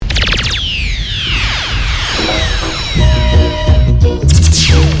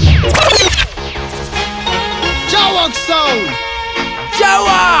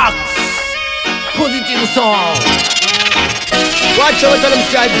King sound. Watch out, tell them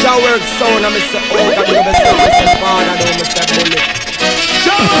say Ogaworks sound. I'm Mr. Oga, I'm Mr. Father, I'm Mr. Bullet.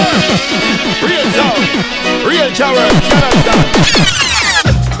 Real sound, real Ogaworks,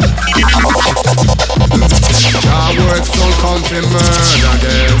 Ogaworks sound country murder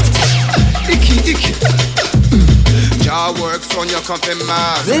them. Icky. Ogaworks on your country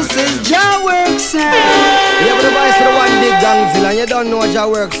murder. This is Ogaworks sound. You have the voice for the one big gangzilla and you don't know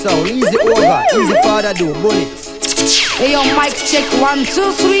Ogaworks sound. Easy Oga, easy Father do, Bullets. Hey yo, mic check 1,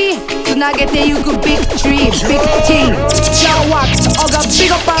 2, 3. Tonight get there, you could big tree, big team. Ogaworks, Oga,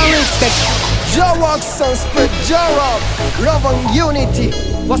 big up and respect. Ogaworks sound spread Ogaworks, love and unity.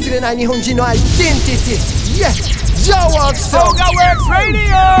 What's in the 900 no identity? Yeah, Ogaworks sound. Ogaworks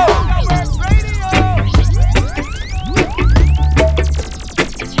Radio.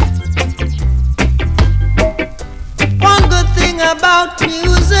 One good thing about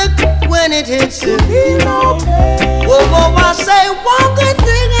music, when it hits you, whoa, I say one good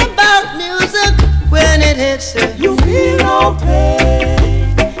thing about music, when it hits you, feel no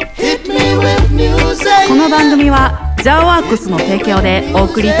pain. Hit me with music. この番組はジャーワークスの提供でお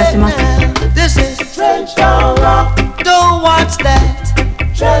送りいたします。 This is Trench Town Rock. Don't watch that.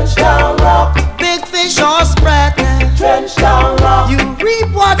 Trench Town Rock. Big fish or spread now. Trench Town Rock. You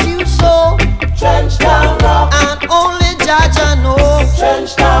reap what you sow. Trench Town Rock. And only Jaja know.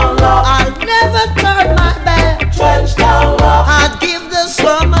 Trench Town Rock. I'll never turn my back. Trench Town Rock. I'd give the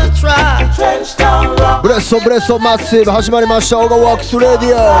slum a try. Trench Town Rock. ブレッソマッシブ始まりました。Ogaworks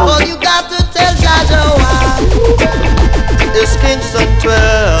Radio. Oh, you got to tell Jaja why. It's Kingston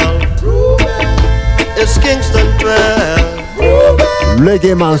 12. It's Kingston 12. レゲ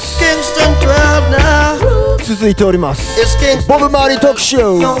エマンス Kingston 12 now. 続いております。 It's Kingston. ボブ・マーリー特集。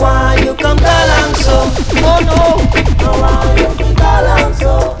 No, why you come down so? Oh no. No, why you come down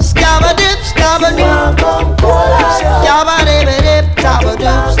so? Scabba dip, scabba dip. Scabba dip, dip, scabba dip,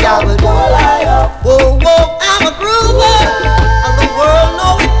 scabba dip. Whoa, whoa, I'm a groover. And the world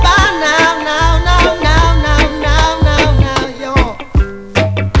know it by now, yo.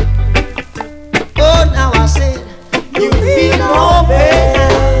 Oh, now I said, you feel no pain.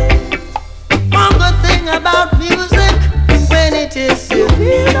 One good thing about music, when it is you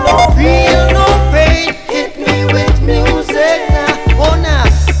feel no pain. Hit me with music now. Oh, now,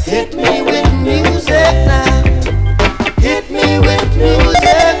 hit me with music now. Hit me with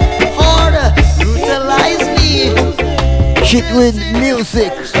music. Harder, utilize me. Hit with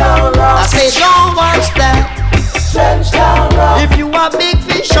music. I say don't watch that. If you are big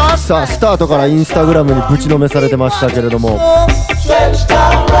fish or さあスタートからインスタグラムにぶちのめされてましたけれども、 and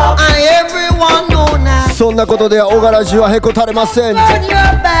everyone know now. そんなことではオガラジはへこたれません。 On your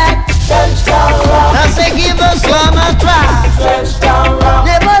back. I say give us one a try.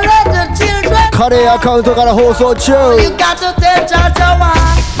 Never let the children. カレーアカウントから放送中。 You got to tell Jaja why.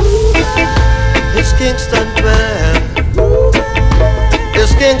 It's Kingston 12.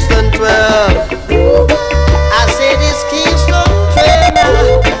 It's Kingston 12. I said it's Kingston 12 now.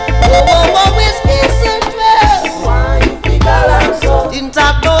 Whoa, it's Kingston 12. Why you think I am so? Didn't I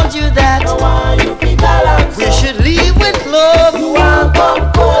told you that? Why you think I am so? We should leave with love. You want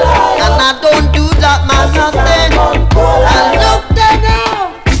come and I don't do that, man, nothing. I look there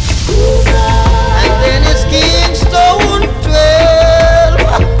now. And then it's Kingston 12.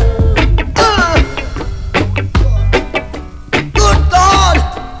 Good God,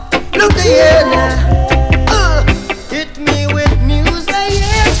 look here now. Hit me with music,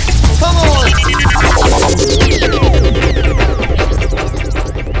 yeah. Come on.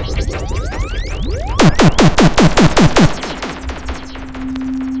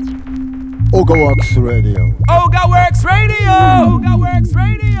 Ogaworks Radio. Ogaworks Radio. Ogaworks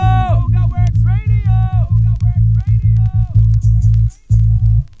Radio. Ogaworks Radio. Ogaworks Radio.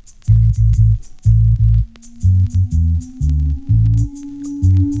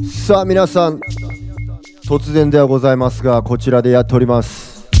 さあ皆さん、突然ではございますがこちらでやっておりま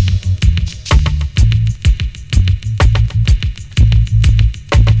す。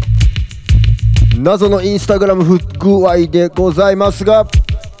謎のインスタグラム不具合でございますが、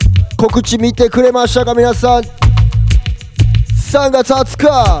告知見てくれましたか皆さん。3月20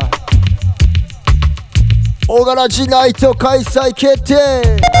日オガラジナイト開催決定。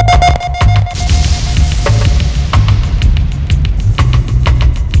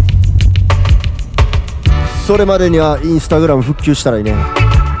それまでにはインスタグラム復旧したらいいね。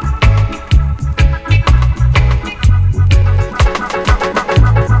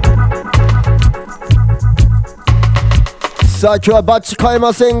さあ今日はバッチ変え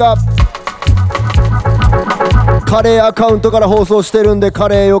ませんが、カレーアカウントから放送してるんで、カ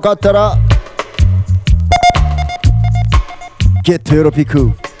レーよかったらゲットヨロピ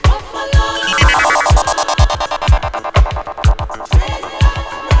ク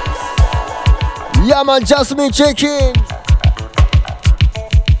ヤーマンジャスミンチェキン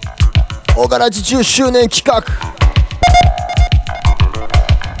オガラジ10周年企画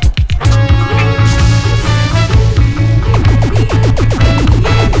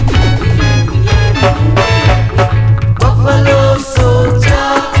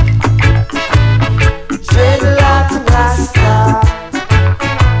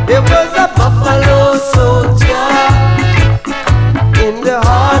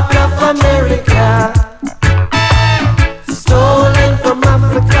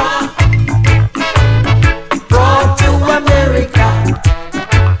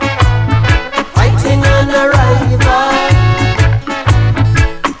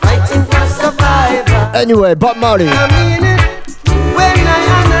Anyway, Bob Marley. I mean it when I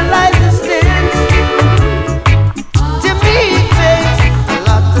analyze the stance. To me it makes a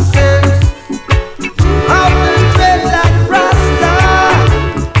lot of sense. How the dreadlock Rasta,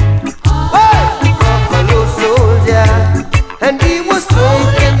 Buffalo soldier, and he was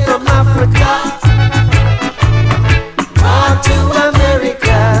taken from Africa, brought to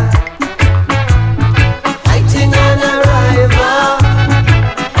America, fighting an arrival.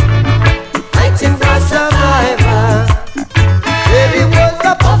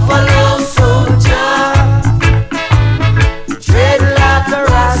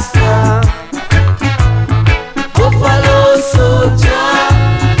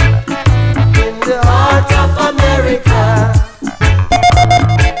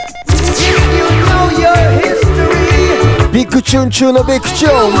 Big tune tune no big tune.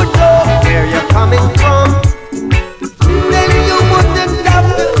 You would know where you're coming from. Then you wouldn't have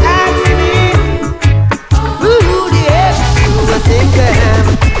to ask me who the heck you were thinking.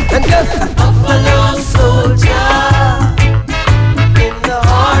 And just a Buffalo soldier in the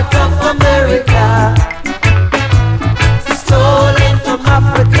heart of America, stolen from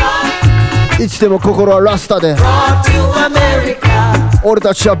Africa. いつでも心はラスタで Brought to America. 俺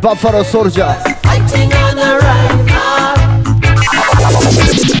たちはバッファローソルジャー Fighting on a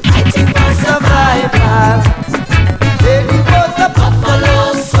rifle.Fighting for survival. Then he was a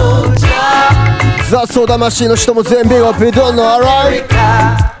Buffalo soldier. ザ・ソーダマシーの人も全米はビドンのアライ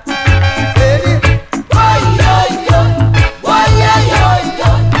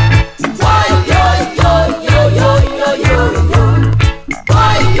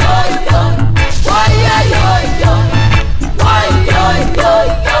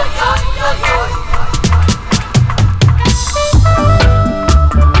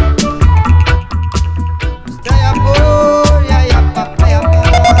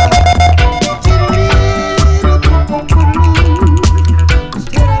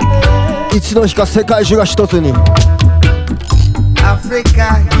いつの日か世界中が一つに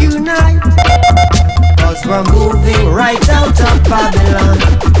Africa unite, 'cause we're moving right out of Babylon,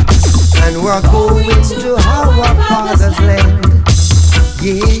 and we're going to our father's land.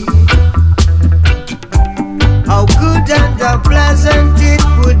 Yeah. How good and how pleasant it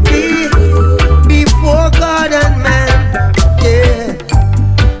would be before God and man. Yeah.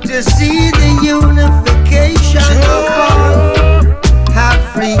 To see the unification of all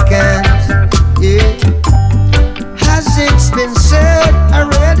Africans.Yeah. Has it been said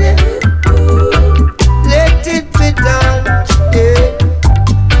already? Let it be done. Yeah.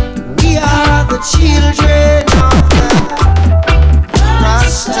 We are the children of the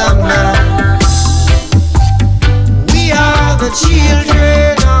Rasta man. We are the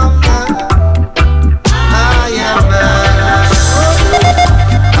children of the Iron Man.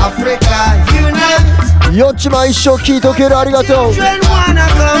 Africa unite. よっちまん一生聞いとけるありがとう Children wanna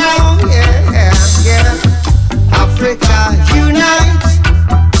come home.Yeah.Africa unite,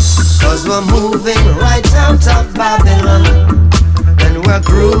 'cause we're moving right out of Babylon, and we're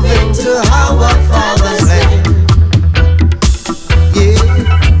grooving to our father's land. Yeah.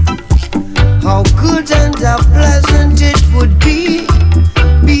 How good and how pleasant it would be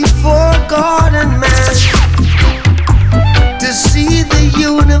before God and man to see the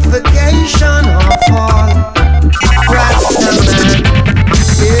unification of all Rasta man.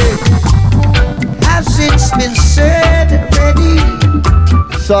 Yeah.Has it been said already?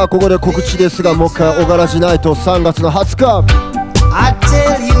 さあここで告知ですがもう一回オガラジナイト3月の20日 I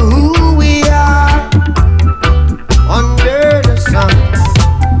tell you who we are under the sun.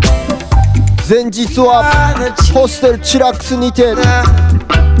 前日はホステルチラックスにて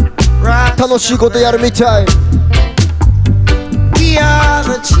楽しいことやるみたい We are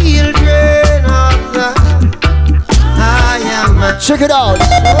the children of the I am a Check it out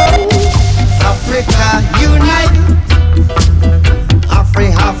Africa unite,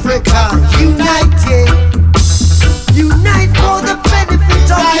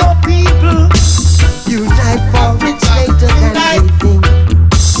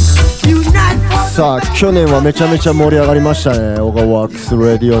 去年はめちゃめちゃ盛り上がりましたね。オガワークス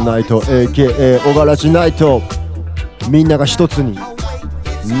レディオナイト AKA オガラジナイト、みんなが一つに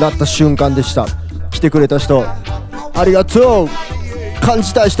なった瞬間でした。来てくれた人ありがとう。感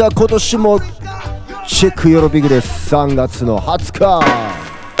じた人は今年もチェックよろびぐです。3月の20日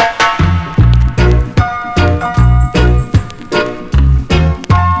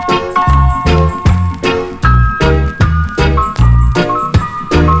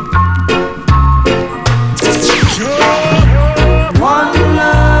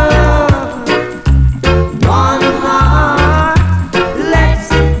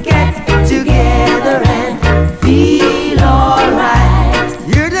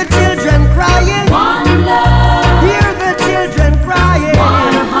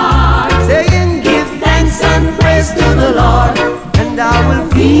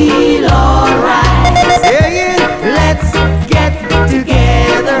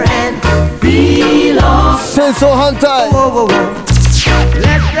戦争反対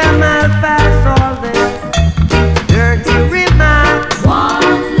Let them all pass all their dirty remarks.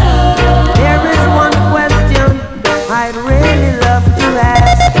 One love. There is one question I'd really love to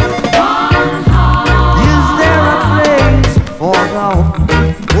ask. One heart. Is there a place for the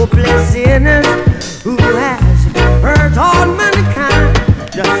hopeless sinners who has hurt all mankind?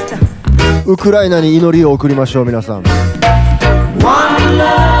 Just ウクライナに祈りを送りましょう皆さん。 one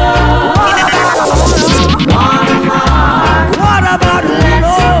love. One heart. What about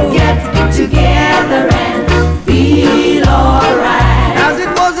let's get together and feel alright? As it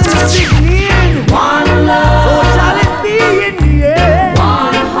was in the beginning, one love. So shall it be in the end.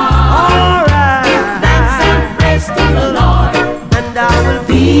 One heart. Alright. Give thanks and praise to the Lord, and I will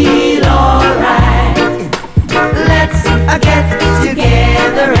feel alright. Let's get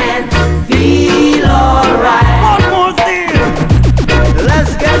together and feel alright. One more thing.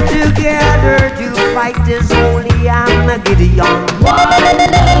 Let's get together to fight this holy Armageddon. So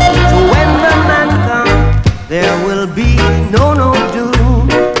when the man comes, there will be no doom.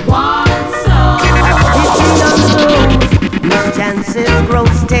 One soul. Whose chances grow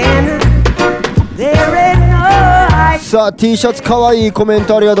ten. There ain't no high. さあ T シャツかわいいコメン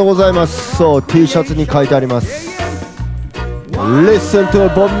トありがとうございます。そう T シャツに書いてあります。 Listen to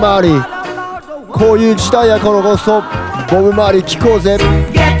Bob Marley。 こういう時代やからこそボブ・マーリー聴こうぜ。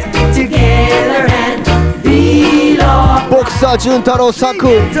 Get together and feel alright. ボクサー潤太郎作。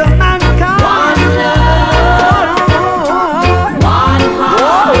 One love, one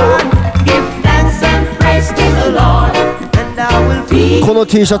heart. Give thanks and praise to the Lord, and I will feel. この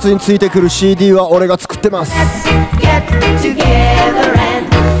T シャツについてくる CD は俺が作ってます。 Get together and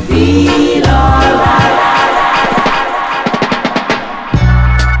feel alright.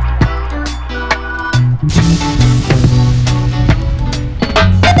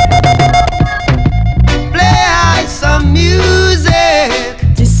 Play some music,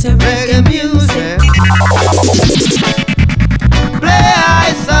 reggae music.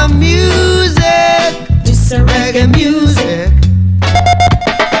 Play some music, reggae music.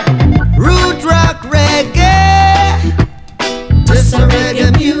 Root rock reggae, this a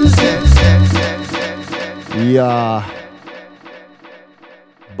reggae music. いやー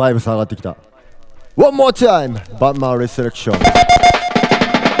バイブス上がってきた。 One more time Bob Marley selection。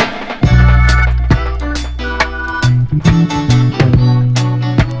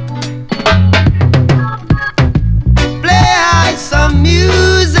 Play some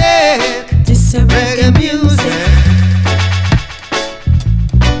music, reggae music.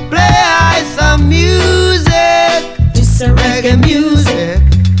 Play some music, reggae music.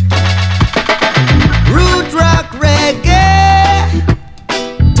 Root rock reggae,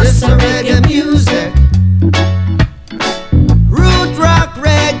 this a reggae music. Root rock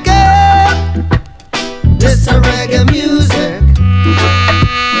reggae, this a reggae music.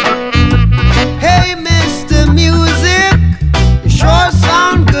 Hey Mr. Music, you sure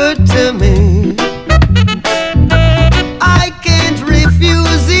sound good to me. I can't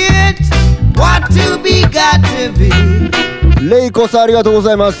refuse it. What to be, got to be. レイコさんありがとうご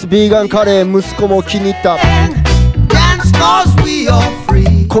ざいます。ビーガンカレー息子も気に入った。 Dance cause we are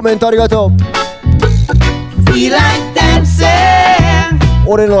free. コメントありがとう。 Feel like dancing.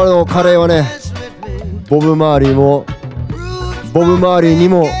 俺のカレーはね、ボブ・マーリーもボブ・マーリーに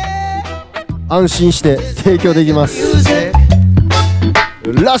も安心して提供できます。 Music.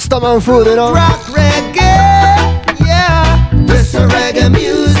 ラスタマン風でな。 Rock reggae. Yeah, this a reggae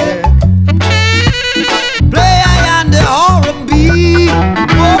music. Play I and the R&B.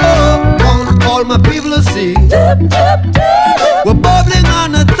 Whoa, want all my people to see. We're bubbling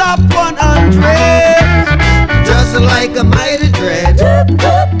on the top 100, just like a mighty dread.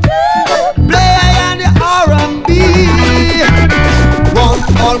 Play I and the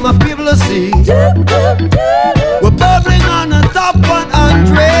all my people to see. We're bubbling on the top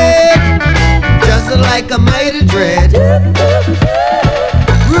 100, just like a mighty dread.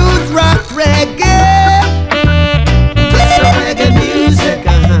 Roots rock reggae, it's a reggae music,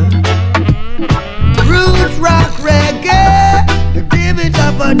 Roots rock reggae, give it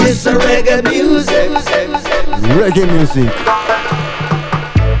up for this reggae music. Reggae music.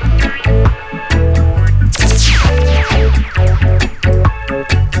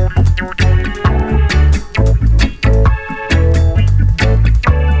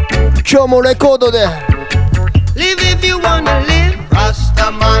今日もレコードで Live if you wanna live,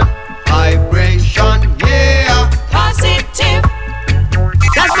 Rastaman vibration, yeah. Positive.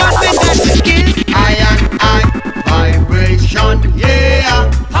 That's what we got to give. I and I vibration, yeah.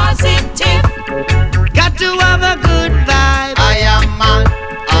 Positive. Got to have a good vibe. I am an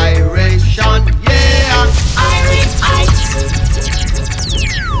iration, yeah.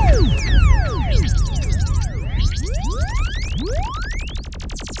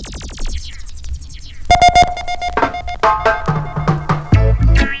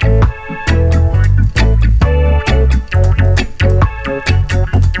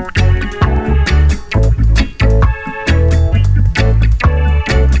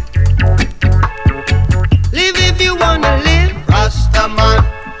 Live if you wanna live, Rastaman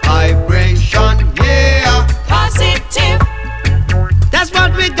vibration, yeah. Positive. That's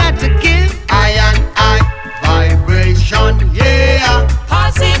what we got to give. I and I vibration, yeah.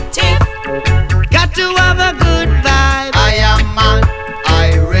 Positive. Got to have a good vibe. I am an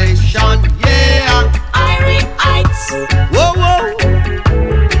iration, yeah. Ice. Whoa, whoa.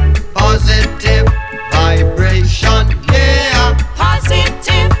 Positive vibration, yeah.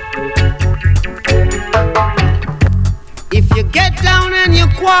 Positive. If you get down and you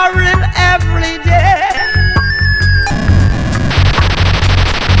quarrel every day,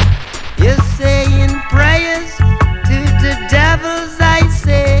 you're saying prayers to the devils, I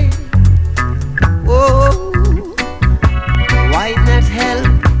say. Oh, why not help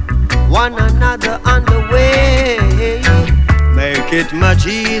one another on the way? Make it much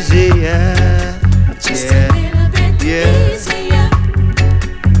easier. Just a little bit easier.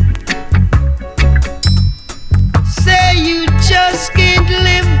 Say you just can't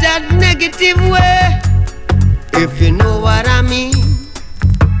live that negative way. If you know what I mean,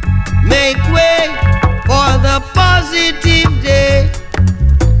 make way for the positive day.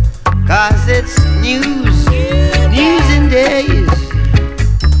 'Cause it's news in days,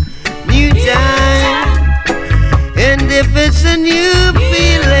 new time. And if it's a new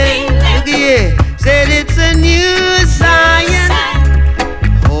feeling, look here, said it's a new science.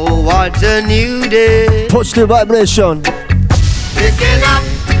 Oh, what a new day. ポジティブバイブレーション Picking up.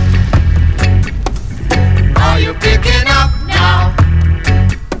 Are you picking up now?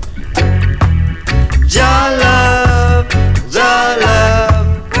 Your love, your love,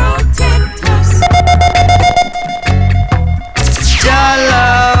 Protect us. your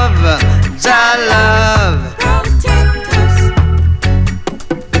love, your love, Protect us.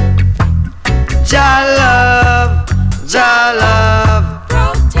 your love, your love.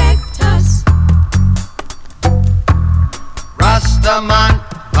 Protect us. Rastaman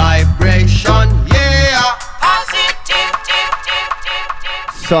vibration, yeah. Positive.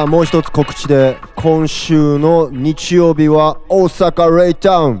 さあもう一つ告知で今週の日曜日は大阪レイ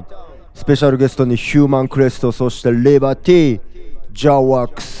タウンスペシャルゲストにヒューマンクレストそしてリバティジャワ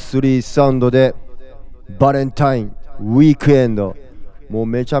ックス3サウンドでバレンタインウィークエンドもう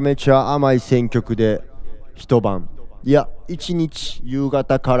めちゃめちゃ甘い選曲で一晩いや一日夕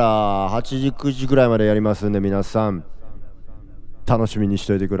方から8時9時ぐらいまでやりますんで皆さん楽しみにし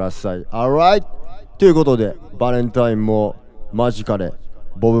ておいてください Alright ということでバレンタインも間近で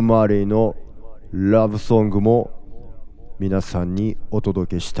ボブ・マーリーのラブソングも皆さんにお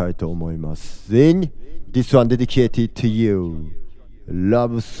届けしたいと思います Then this one dedicated to you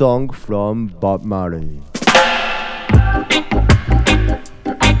Love song from Bob Marley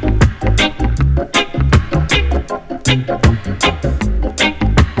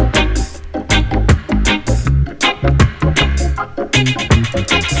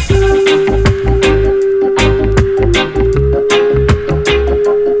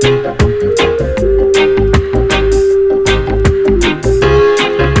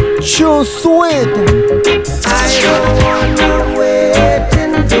So sweet I don't wanna wait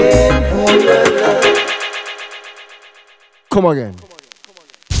in vain for your love. Come again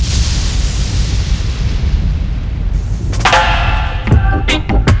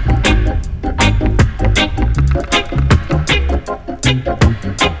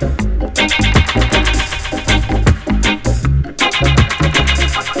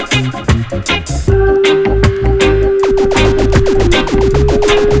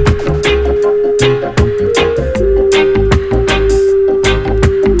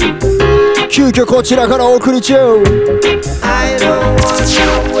遽こちらからお送り中。 I don't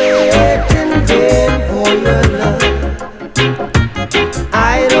wanna wait in vain for your love.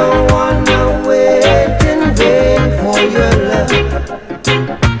 I don't wanna wait in vain for your love.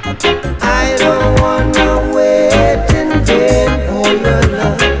 I don't wanna wait in vain for your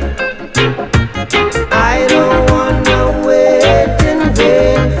love. I don't wanna wait in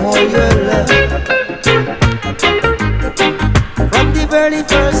vain for your love. From the very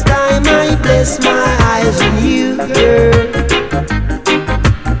first time I placed my eyes on you, girl,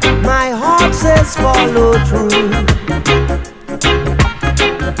 my heart says follow through.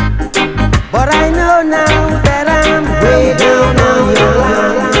 But I know now that I'm way down on your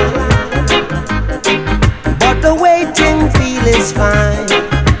line. But the waiting feel is fine.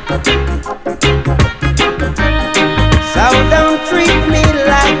 So don't treat me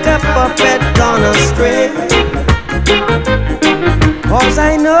like a puppet on a string, 'cause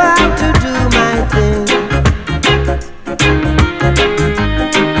I know how to do my thing.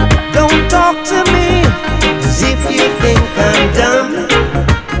 Don't talk to me as if you think I'm dumb.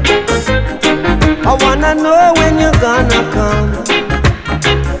 I wanna know when you're gonna come.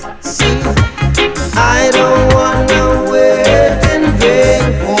 See, I don't wanna wait in vain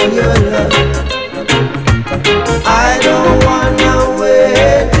for your love. I don't wanna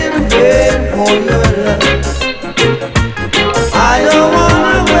wait in vain for your love. I don't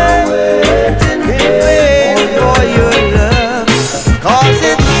wanna wait in vain for your love. 'Cause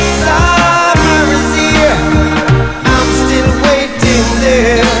it's summer is here, I'm still waiting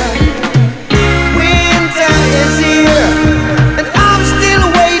there. Winter is here, and I'm still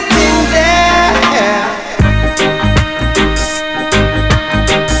waiting there.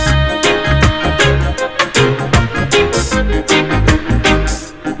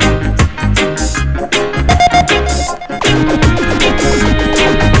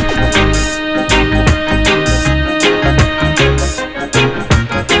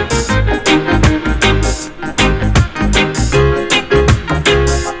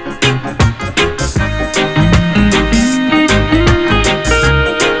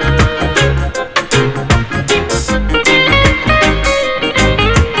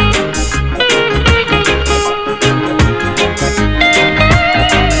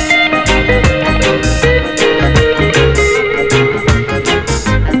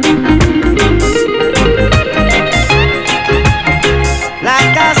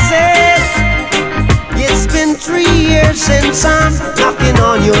 Like I said, it's been 3 years since I'm knocking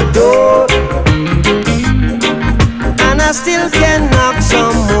on your door, and I still can knock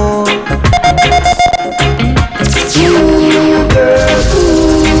some more. Ooh, girl,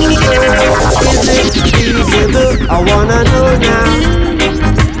 is it feasible? I wanna know now,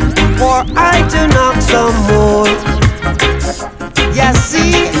 for I to knock some more. Yeah,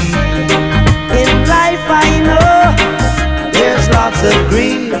 see, in life I know there's lots of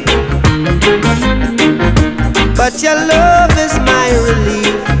grief, but your love is my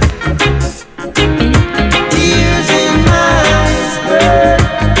relief. Tears in my eyes burn,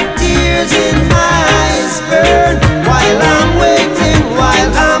 tears in my eyes burn, while I'm waiting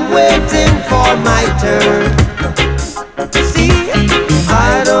for my turn. See, I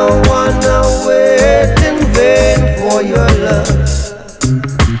don't wanna wait in vain for your love.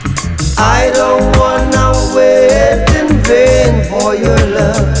 I don't wanna wait in vain for your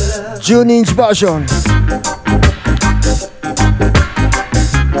love. 12インチバージョン。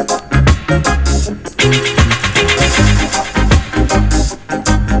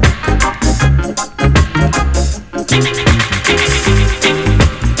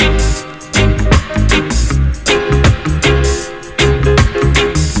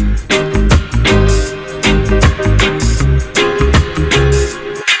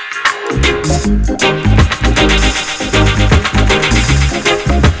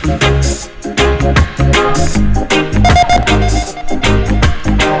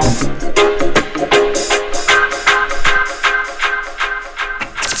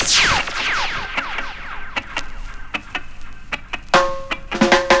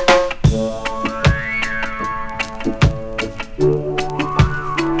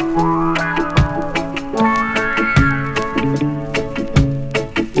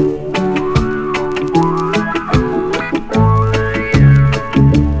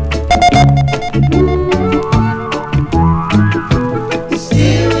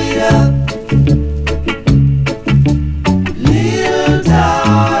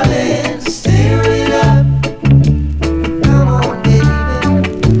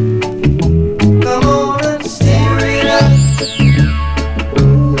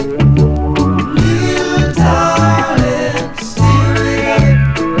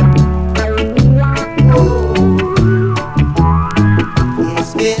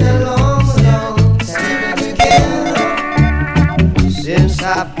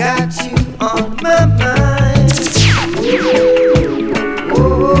I've got you on my mind.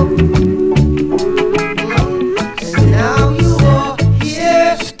 So now you are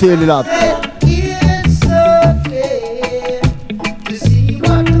here. Still it up. It's so clear to see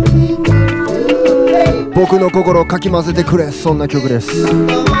what we can do, baby. 僕の心をかき混ぜてくれ、そんな曲です。 Come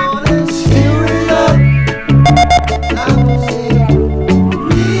on and stir it up. I will say,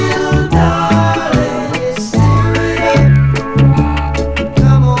 little darling, stir it up.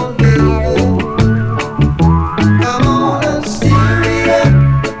 Come on, baby. Come on and stir it up.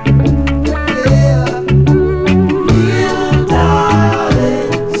 Yeah. Little darling,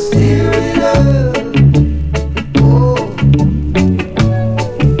 stir it up. Oh.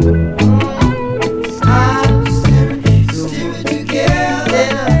 I'll stir it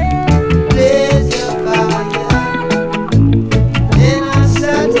together. Blaze your fire. Then I'll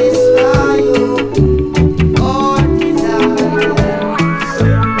satisfy you all desires.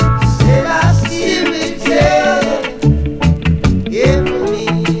 Said I'll stir it, yeah, every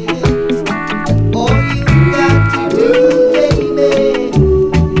minute. All you got to do, baby,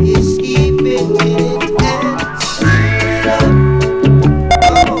 is keep it in it and stir it up.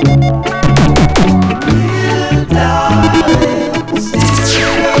 Come on. Little darling,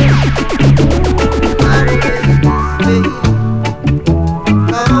 stir it up. I'm ready, baby.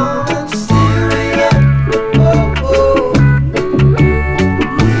 Come on and stir it up. Oh, oh.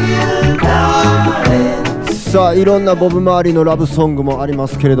 Little darling. さあいろんなボブ・マーリーのラブソングもありま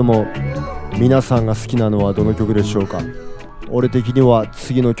すけれども、皆さんが好きなのはどの曲でしょうか。俺的には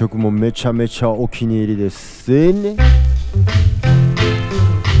次の曲もめちゃめちゃお気に入りですね。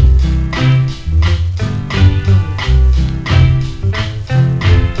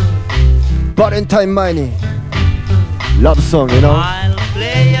バレンタイン前にラブソング you know? I'll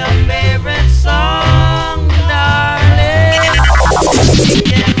play your favorite song, darling. We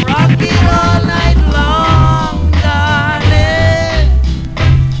can rock it all night long, darling.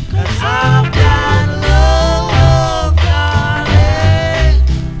 'Cause I've got love, darling.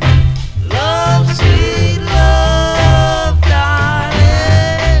 Love, sweet love,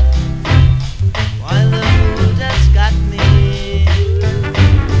 darling. While the mood has got me,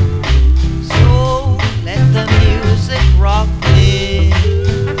 so let the music rock me.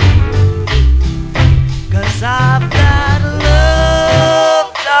 'Cause I've got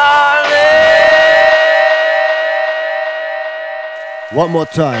love, darling. One more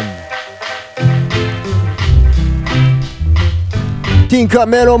time. ティンカ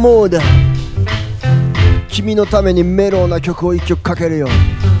メロモード。君のためにメローな曲を一曲かけるよ。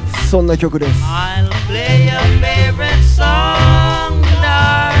そんな曲です。 I'll play your favorite song,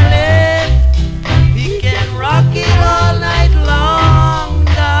 darling. We can rock it all night long,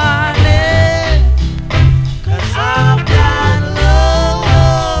 darling. 'Cause I've got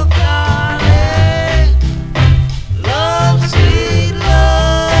love, darling. Love, sweet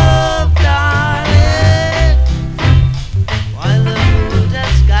love, darling. While the mood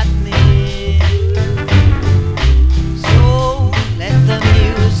has got me, so let the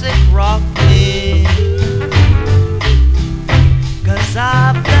music rock me. 'Cause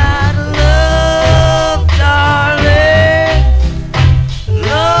I've got love, darling.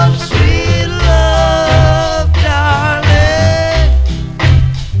 Love, sweet love, darling.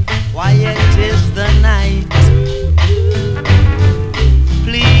 Quiet is the night.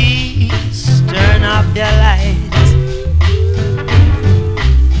 Please turn off your light.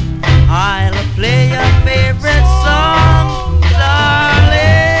 I'll play your favorite song,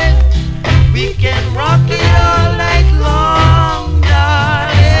 darling. We can rock it all night long,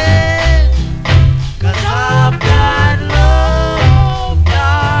 darling. 'Cause I've got love,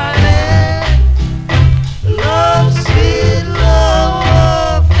 darling. Love, sweet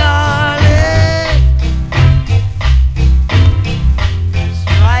love, darling.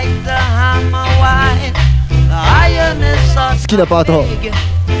 Strike the hammer wide. The iron is on 好きなパート。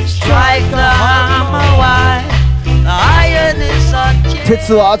 Strike the hammer wide. The iron is on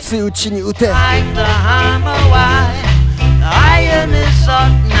鉄は熱いうちに打て。 Strike the hammer wide. The iron is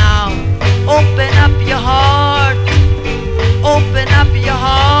on now. Open up your heart. Open up your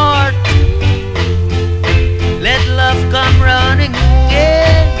heart. Let love come running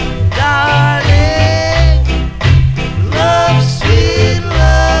in, darling. Love, sweet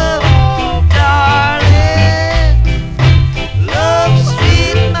love, darling. Love,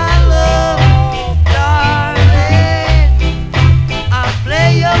 sweet my love, darling. I'll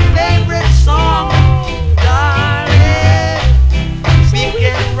play your favorite song, darling. We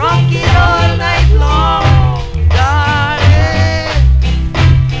can rock it all night long, darling.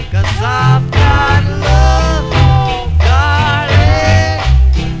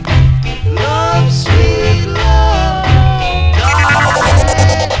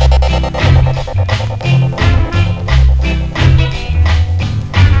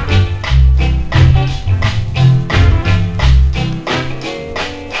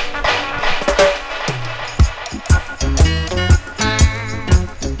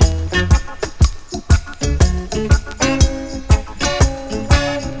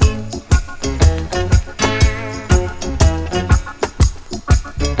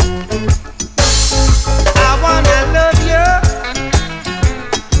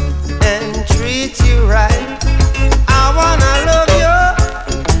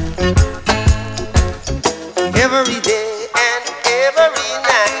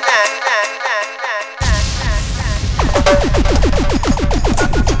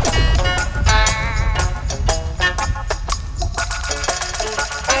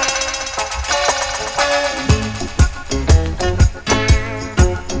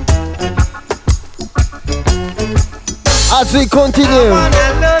 As we continue, I wanna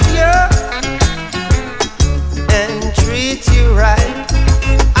love you and treat you right.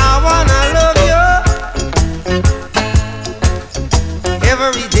 I wanna love you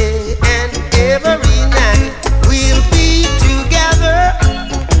every day and every night. We'll be together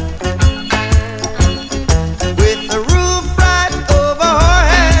with the roof right over our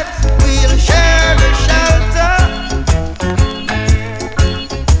heads. We'll share the shelter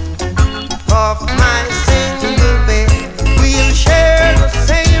of my single bed. We'll share the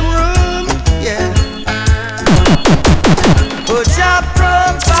same room, yeah. But I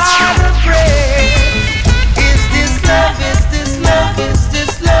provide the bread. Is this love? Is this love? Is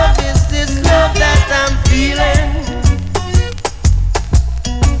this love? Is this love that I'm feeling?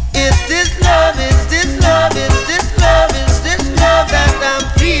 Is this love? Is this love? Is this love? Is this love that I'm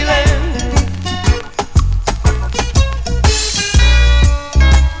feeling?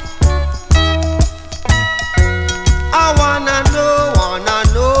 I wanna know, wanna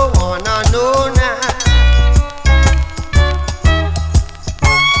know, wanna know now.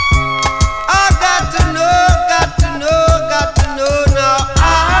 I got to know, got to know, got to know now.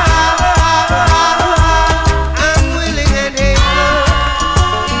 I'm willing and able,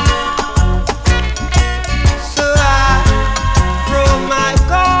 so I throw my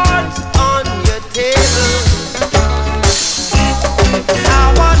cards on your table. I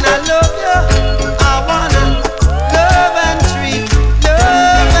wanna love you, I wanna love and treat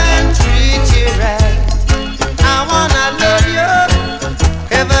you right. I wanna love you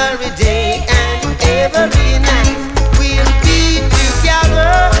every day and every night. We'll be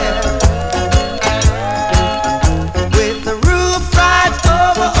together with the roof right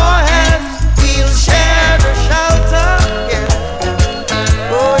over our heads. We'll share the shelter, yeah.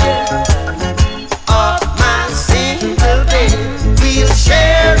 Oh yeah, of my single bed. We'll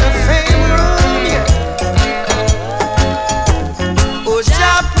share the same room, yeah. Oh,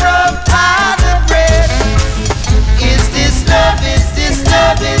 Jah provide the bread. Is this love? Is this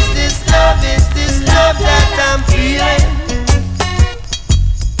love? Is this love? Is this love that I'm feeling?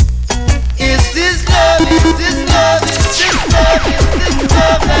 Is this love? Is this love? Is this love? Is this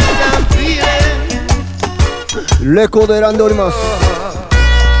love that I'm feeling? レコード選んでおります。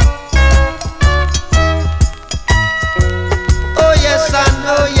Oh yes, I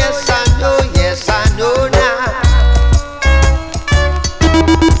know, yes, I know, yes, I know now.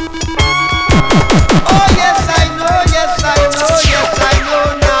 Oh yes, I know, yes, I know, yes, I know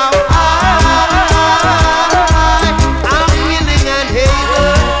now. I'm willing and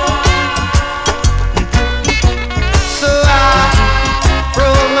able, so I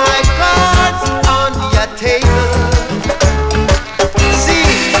throw my cards on your table. See,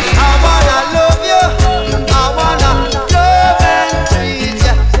 I wanna love you, I wanna love and treat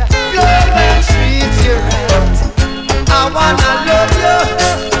you, love and treat you right. I wanna love you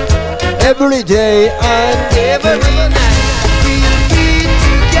Every day and every night. We'll be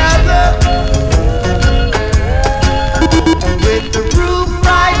together with the roof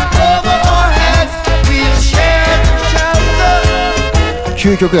right over our heads. We'll share the shelter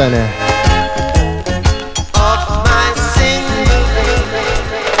究極やね。 of my single bed.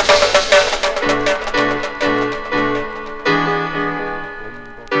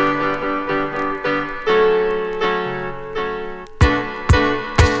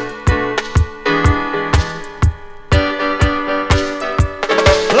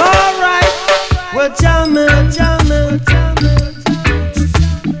 All right, we're jamming, jamming, jamming.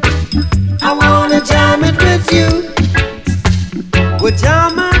 I wanna jam it with you. We're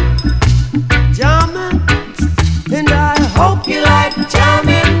jamming, jamming, and I hope you like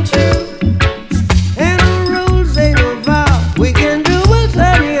jamming too. Ain't no rules, ain't no vow. We can do it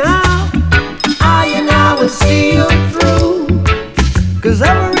anyhow. I and I will see you through. 'Cause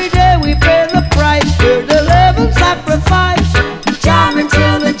every day we pay the price. We're the living sacrifice. Jamming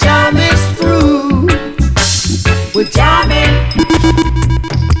till the jam is through. We're jamming.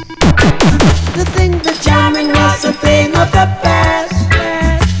 To think that jamming was a thing of the past.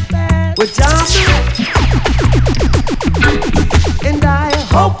 We're jamming. And I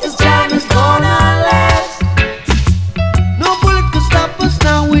hope this jam is gonna last. No bullet can stop us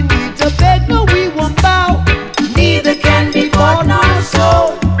now. We need to beg, no, we won't bow. Neither can be bought nor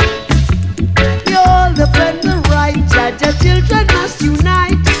sold. We all defend the right. Judge our children must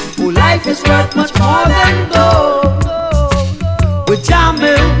unite. Oh, life is worth much more than gold. We're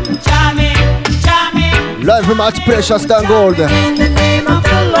jamming, jamming, jamming. Life much precious than gold. In the name of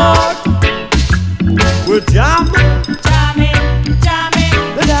the Lord. We're jamming, jamming,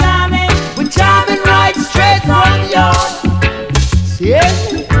 jamming, we're jamming right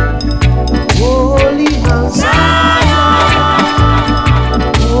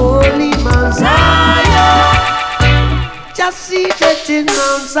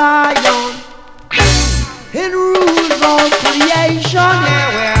Zion and rules all creation.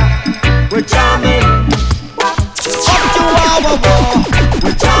 Yeah, we're jamming up to our war.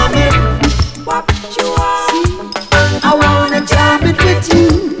 We're jamming. I wanna jam it with you.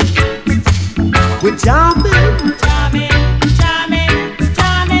 We're jamming,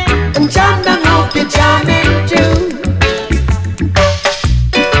 and jam down, hope you're jamming too.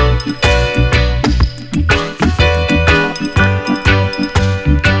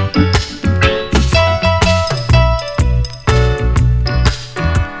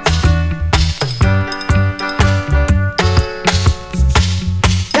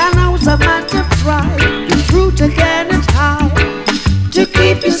 To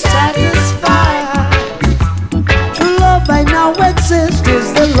keep you satisfied. True love I now exists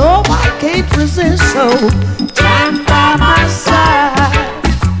is the love I can't resist. So stand by my side.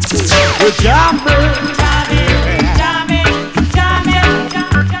 We're jamming,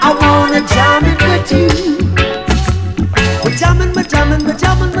 I wanna jam it with you. We're jamming, we're jamming, we're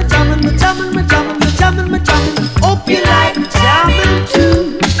jamming, we're jamming, we're jamming, we're jamming, we're jamming, we're jamming. Hope you like jamming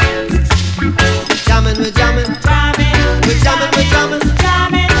too. Jamming, we're jamming, we're jamming, we're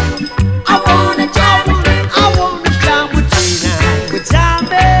jamming. I wanna jam with you, I wanna jam with you now. We're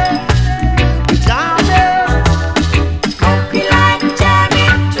jamming, we're jamming. Hope you like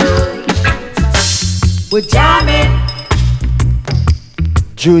jamming too. We're jamming.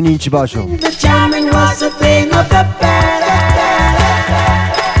 12インチバージョン。 The jamming was a thing of the past.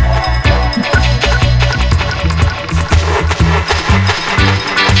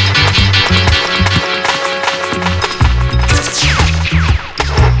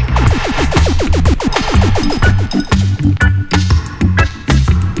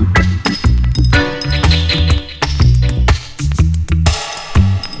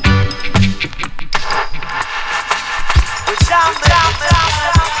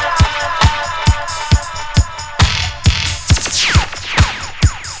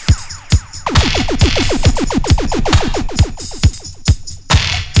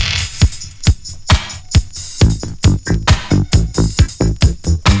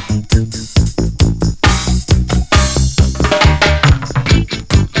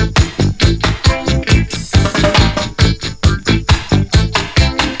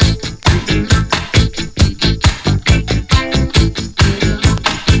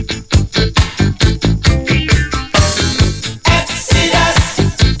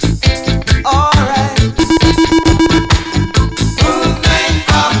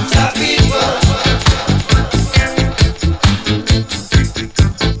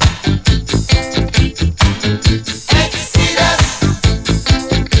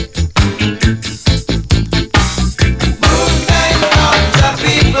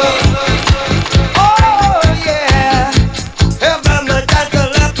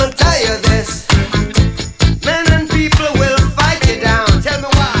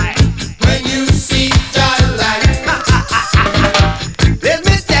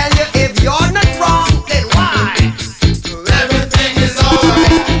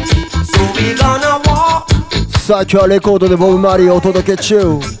さあ今日はレコードでボブ・マーリーをお届け中。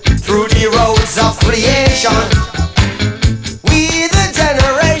 Through the roads of creation, we the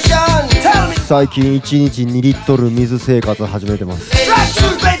generation. Tell me. 最近1日2リットル水生活始めてます。 Track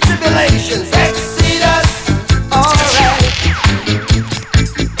through great tribulations, exceed us, alright.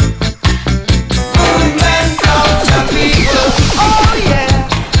 Movement of the people, oh yeah,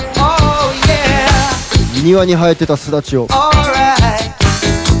 oh yeah, 庭に生えてたすだちを alright.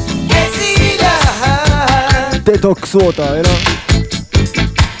 Exceed us, デトックスウォーターやな。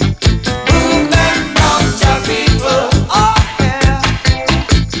 movement of the people, oh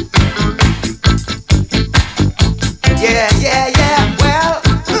yeah, yeah, yeah. Well,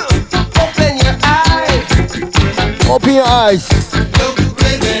 open your eyes. Open your eyes. Look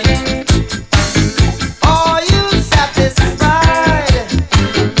within. Are you satisfied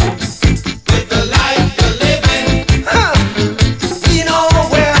with the life you're living? We know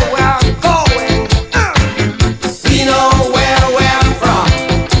where we're going. We know where we're from.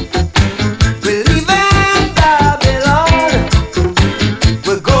 We're leaving Babylon.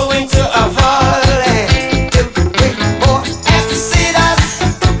 We're going to a valley. Or Exodus.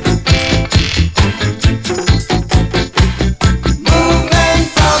 Movement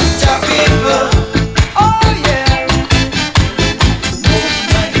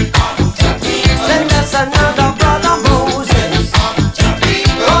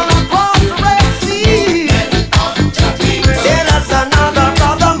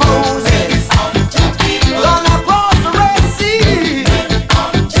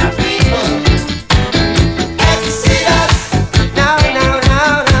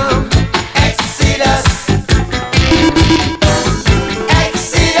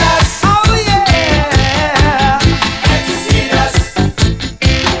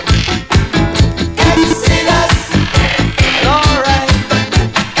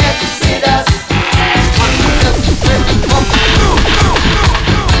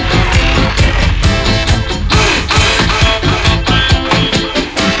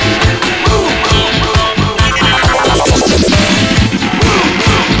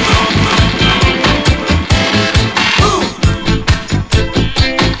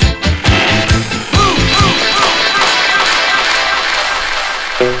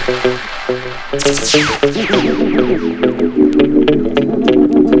ジ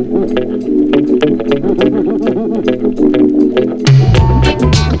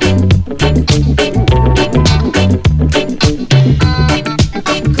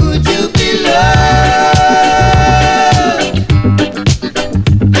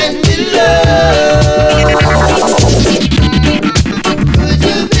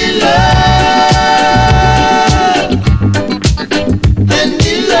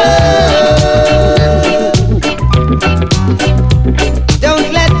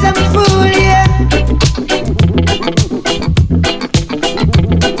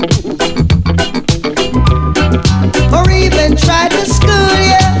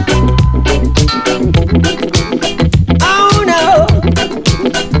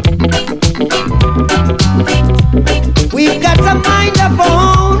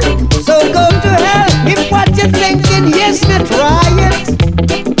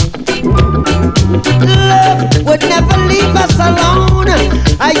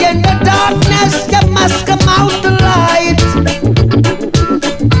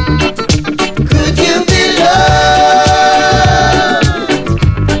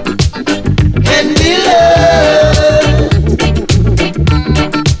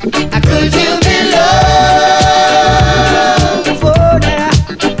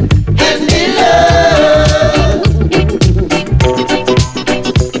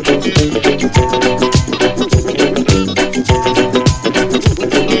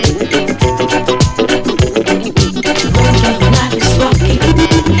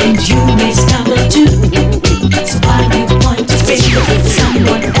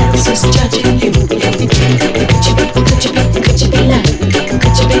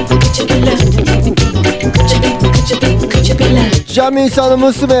ャミーさんの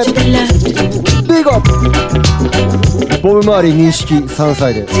娘ビゴボブ・マーリー認識3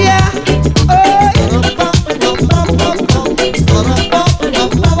歳で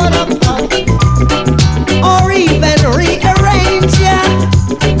Or even rearrange ya.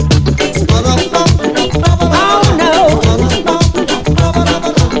 Oh no,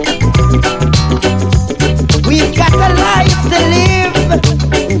 we've got a life to live.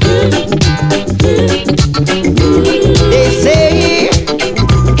 They say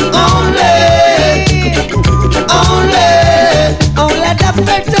only the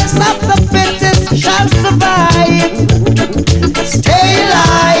fittest of the fittest shall survive. Stay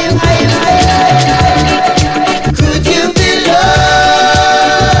alive. Could you be loved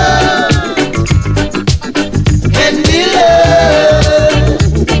and be loved?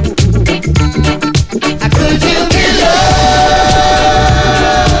 Could you be loved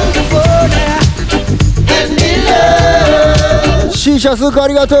and be loved? シーシャスークあ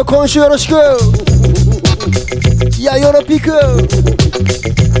りがとう。今週よろしく。いやヨロピク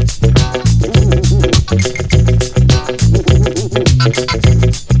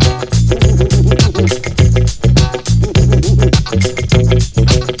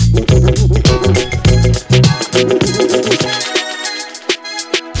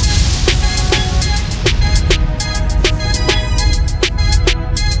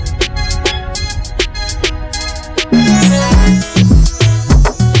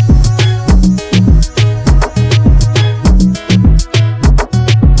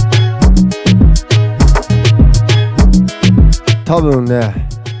多分ね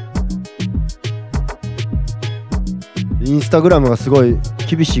インスタグラムがすごい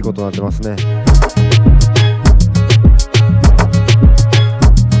厳しいことになってますね。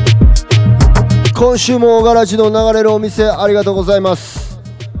今週も小柄地の流れるお店ありがとうございます。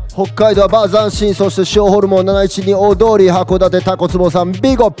北海道はバー斬新、そして塩ホルモン712大通り函館タコツボさん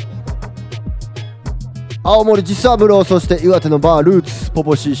ビゴップ、青森ジサブロー、そして岩手のバールーツポ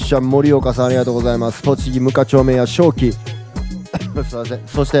ポシッシャン森岡さんありがとうございます。栃木無課町名や正気すいません。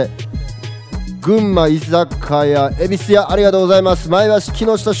そして群馬居酒屋恵比寿屋ありがとうございます。前橋木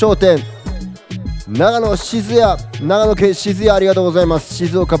下商店、長野静屋、長野県静屋ありがとうございます。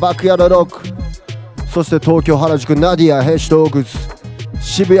静岡バックヤードロック、そして東京原宿ナディアヘッシュドーグズ、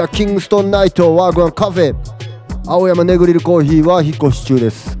渋谷キングストンナイトワーグワンカフェ、青山ネグリルコーヒーは引っ越し中で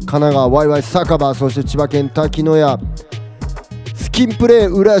す。神奈川ワイワイ酒場、そして千葉県滝野屋、スキンプレー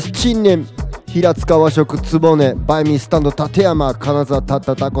浦安陳年、平塚和食つぼね、バイミースタンド立山、金沢タッ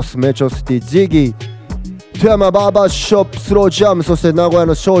タタコスメチョシティジギー、富山バーバーショップスロージャム、そして名古屋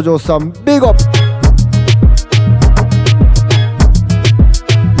の少女さんビゴップ。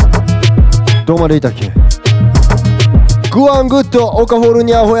どこまでいたっけ。グワングッドオカフォル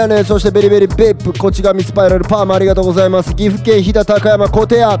ニアホヤネ、そしてベリベリベップ、こちがミスパイラルパーマありがとうございます。岐阜県飛騨高山小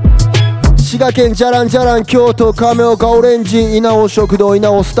手屋、滋賀県じゃらんじゃらん、京都亀岡オレンジ、稲尾食堂、稲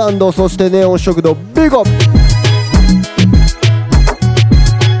尾スタンド、そしてネオン食堂、ビゴ。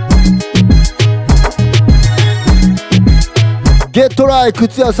ゲットライ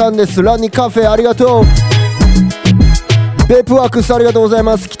靴屋さんです。ランニカフェありがとう。ベープワークスありがとうござい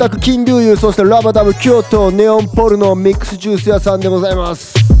ます。北区金龍湯、そしてラバダブ京都、ネオンポルノミックスジュース屋さんでございま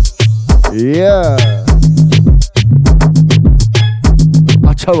す。イエー。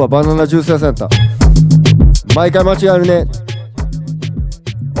あ、ちゃうわ、バナナジュース屋さんやった。毎回間違えるね。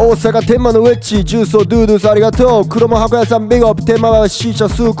大阪天満のウェッジジュースをドゥードゥースありがとう。黒間箱屋さんビッグアップ。天満はシーシャ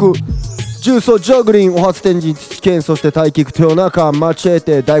スークジュースをジョグリン、お初天神土県、そして大菊豊中マチエ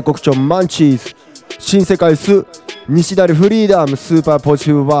テ大黒町マンチーズ、新世界ス西成フリーダム、スーパーポジ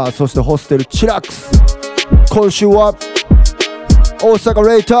ティブバー、そしてホステルチラックス。今週は大阪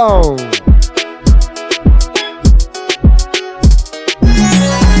レイタウン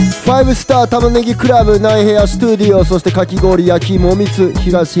5スター玉ねぎクラブ内部屋スタジオ、そしてかき氷焼き芋おみつ、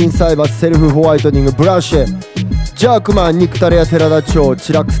東心斎橋セルフホワイトニングブランシェ、ジャークマン肉タレや寺田町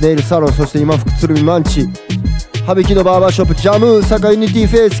チラックスネイルサロン、そして今福鶴見マンチ、羽引きのバーバーショップジャム坂ユニティ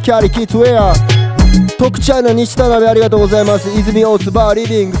フェイスキャリキッズウェア、特チャイナ西田辺ありがとうございます。泉大津バーリ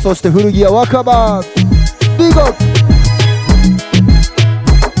ビング、そして古着屋若葉ビゴ。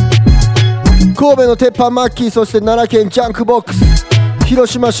神戸の鉄板マッキー、そして奈良県ジャンクボックス、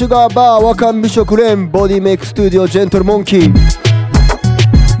広島シュガーバー若美食レーンボディメイクスタジオジェントルモンキー、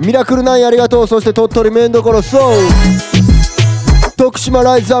ミラクル9ありがとう。そして鳥取メンどころソウ、徳島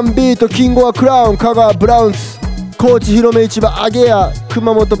ライザンビートキングアクラウン香川ブラウンズ、高知広め市場アゲヤ、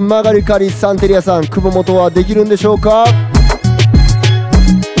熊本曲がりかりサンテリアさん、熊本はできるんでしょうか。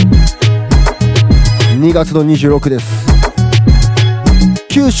2月の26です。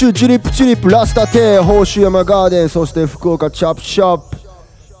九州チュリップチュリップラスタテー宝州山ガーデン、そして福岡チャップショップ、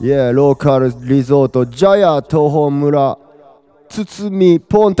ローカルリゾートジャヤ東宝村堤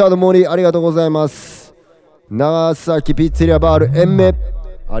ポンタの森ありがとうございます。長崎ピッツェリアバールエンメ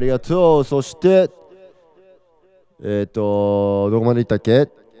ありがとう。そしてどこまで行ったっけ。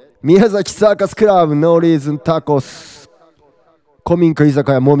宮崎サーカスクラブノーリーズンタコス古民家居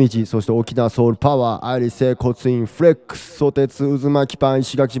酒屋もみじ、そして沖縄ソウルパワーアイリセ骨院フレックスソテツ渦巻きパン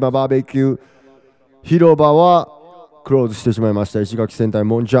石垣島バーベキュー広場はクローズしてしまいました。石垣戦隊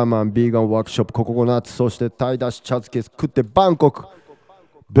モンジャーマンビーガンワークショップココナッツ、そしてタイだし茶漬け食ってバンコク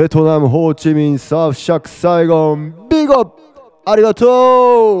ベトナムホーチミンサーフシャックサイゴンビッグアップありがとう。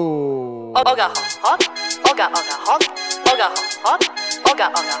オガホホオガオガホオガホオガホオガオガ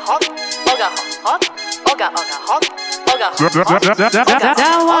ホオガホオガオガホオガホジャ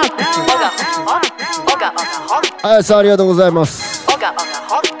ワークスオガオガホあやさんありがとうございます。オガオガ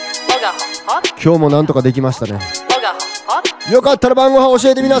ホオガホ今日もなんとかできましたね。よかったら晩ご飯教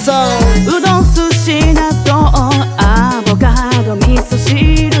えて皆さん。うどん寿司納豆アボカド味噌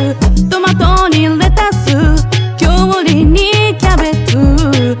汁トマトにレタスきゅうりにキャベツ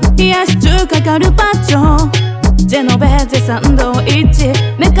冷やし中華カルパッチョジェノベーゼサンドイッチ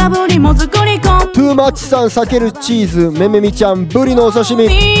メカブリもずくりコントゥーマッチさん避けるチーズめめみちゃんブリのお刺身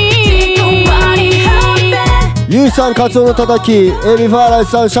ゆいさんカツオのたたきエビファーライ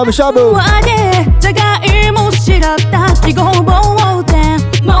スさんしゃぶしゃぶじゃがいも白滝ごぼう天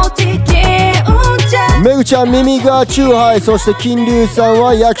もちきめぐちゃん耳がチューハイ、そして金龍さん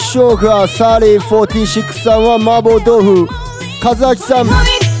は焼き生姜、サリー46さんは麻婆豆腐、和明さん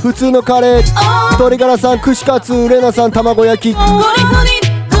普通のカレー、鶏ガラさん串カツ、レナさん卵焼き、ク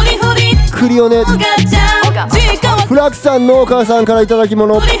リオネ、フラックさん農家さんからいただき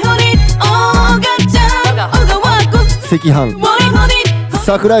物、赤飯、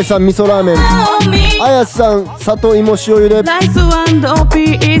桜井さん味噌ラーメン、あやさん里芋塩ゆで、ライス&ピ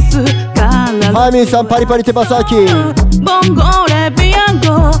ースハーミンさんパリパリ手羽先、ボンゴレビアン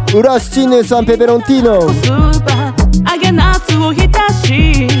ゴ浦須陳年さんペペロンティーノ、スーパー揚げナスを浸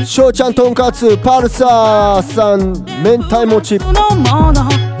ししょうちゃんとんかつ、パルサーさん明太餅、のもの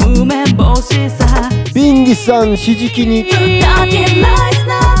梅干しさビンギさんひじきに、タキライス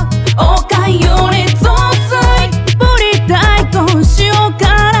なおかゆに雑炊ぶり大根塩辛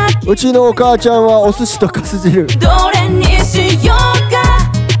うちのお母ちゃんはお寿司とかす汁、どれにしようか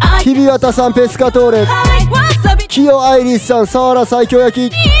日比綿さんペスカトーレ、わさび清アイリスさんサワラ西京焼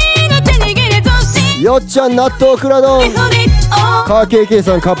き、よっちゃん納豆くら丼、カーケーケイ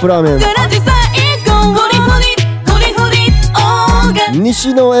さんカップラーメン、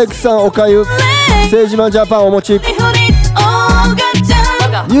西野エクさんおかゆ、政治マンジャパンお餅、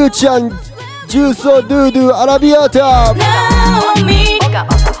ゆうちゃんジュースをドゥドゥアラビアータ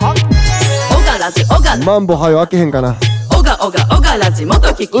マンボはよ開けへんかな。オガオガラジ元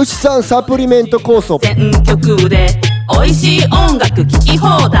聞き牛さんサプリメント酵素。全曲で美味しい音楽聴き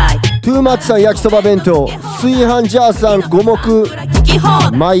放題。トゥーマッチさん焼きそば弁当。炊飯ジャーさん五目聴き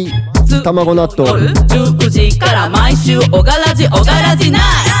放題。米卵納豆。夜10時から毎週オガラジオガラジナイ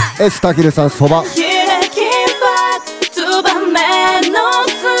S たけるさんそば。キレキンパツバメの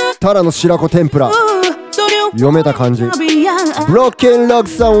巣タラの白子天ぷら。読めた漢字。ブロッケンロック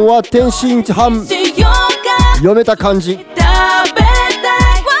さんは天津飯。読めた漢字。食べたい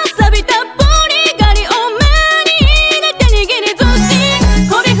わさびたっぷりガリ多めに入れて握り寿司。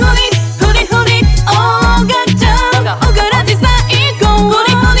フリフリフリフリオーガちゃんオガラジ最高。フ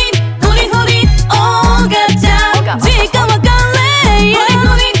リフリフリフリオーガちゃん時間はカレー。フリフ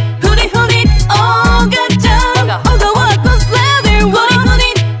リフリオーガちゃんオガワークスレディ。フリフリ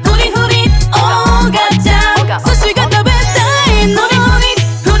フリフリオーガちゃん寿司が食べたい。フリフ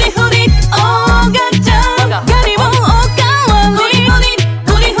リフリオーガちゃんガリもおかわり。フ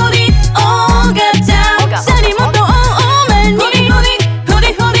リフリオーガちゃんシャリもと多めに。フリ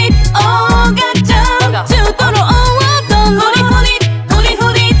フリオーガちゃん中トロ大トロ。フリフ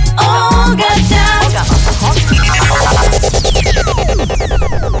リオーガちゃん。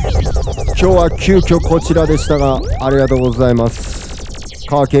今日は急遽こちらでしたがありがとうございます。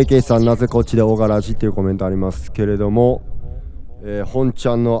川 KK さんなぜこっちでオガラジっていうコメントありますけれども、本ち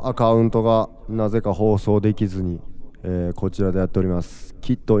ゃんのアカウントがなぜか放送できずに、こちらでやっております。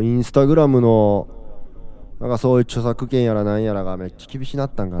きっとインスタグラムのなんかそういう著作権やらなんやらがめっちゃ厳しな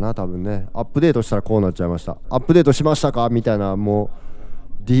ったんかな多分ね。アップデートしたらこうなっちゃいました。アップデートしましたかみたいなも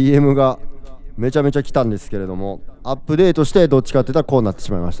う DM がめちゃめちゃ来たんですけれども、アップデートしてどっちかって言ったらこうなって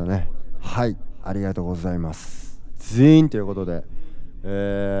しまいましたね。はい、ありがとうございます。全員ということで、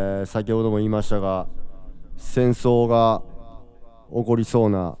先ほども言いましたが戦争が起こりそう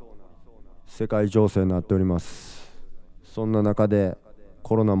な世界情勢になっております。そんな中で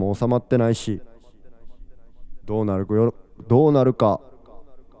コロナも収まってないしどうなるか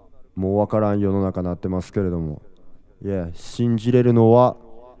もうわからん世の中になってますけれども、いや信じれるのは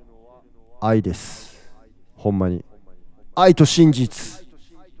愛です。ほんまに愛と真実、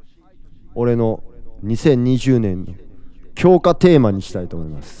俺の2020年の強化テーマにしたいと思い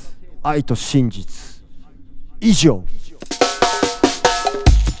ます。愛と真実。以上。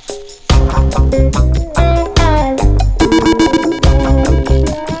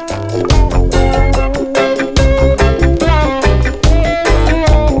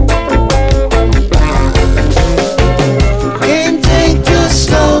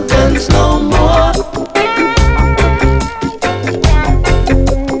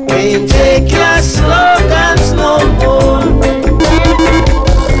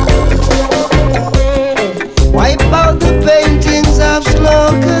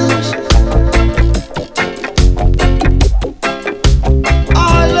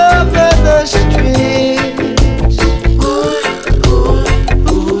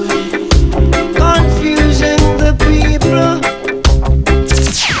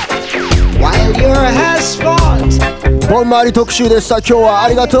ボンマーリ特集でした。今日はあ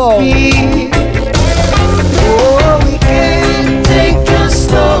りがとう。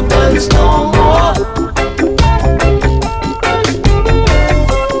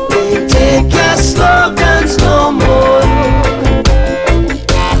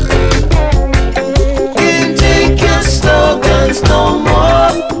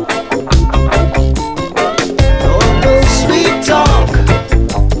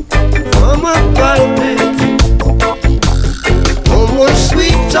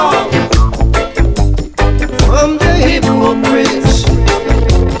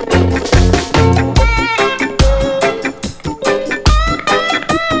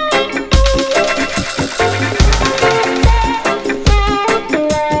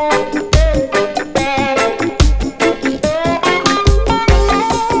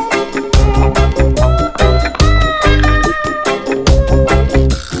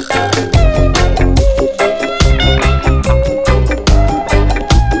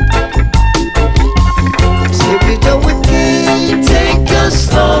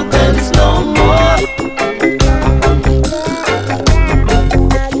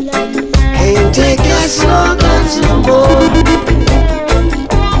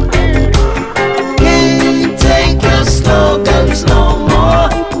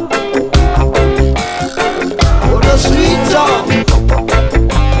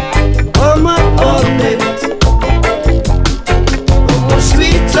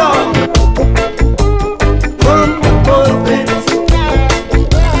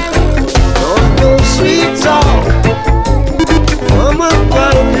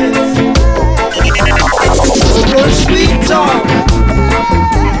Sweet talk.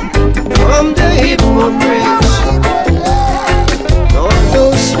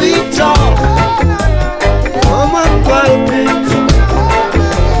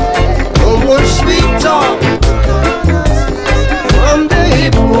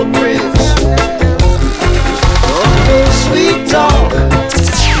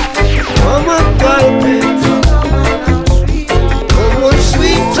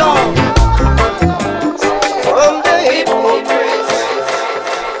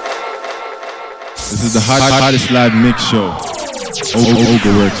 hottest live mix show.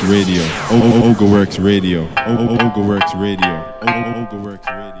 Ogaworks Radio. Ogaworks Radio. Ogaworks Radio. Ogaworks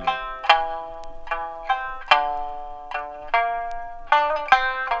Radio.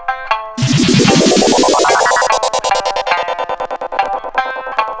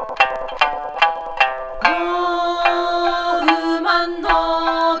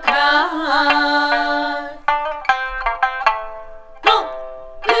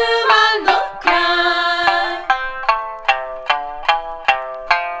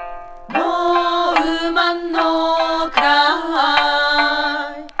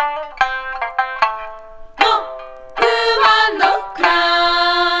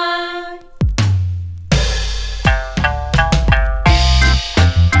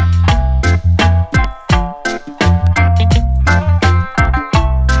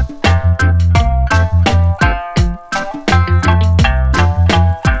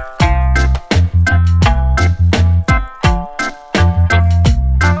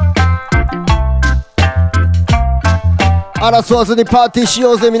争わずにパーティーし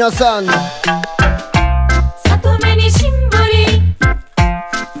ようぜ皆さん。里目にしんぶり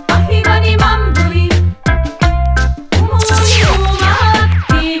アヒガにまんぶり思いを待っ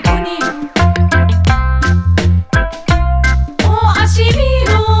て5人お足火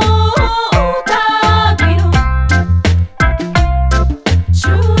の宴のシュ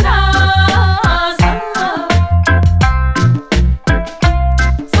ラーさん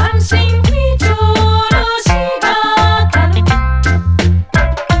三神非常のしが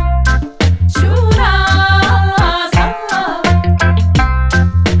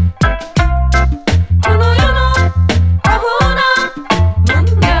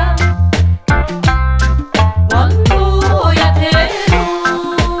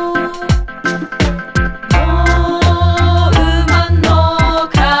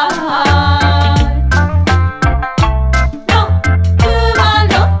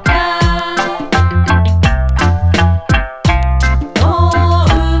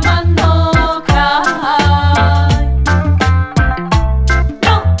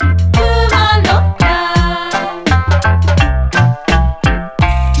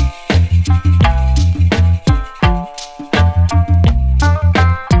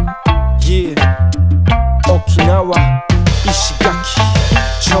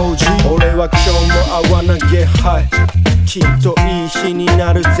きっといい日に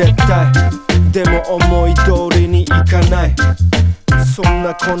なる絶対でも思い通りにいかないそん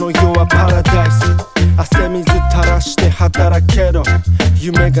なこの世はパラダイス汗水垂らして働けど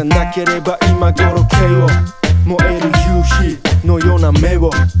夢がなければ今頃 KO 燃える夕日のような目を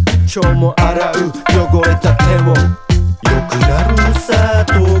今日も洗う汚れた手を良くなるさ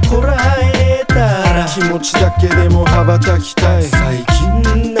とこらえたら気持ちだけでも羽ばたきたい最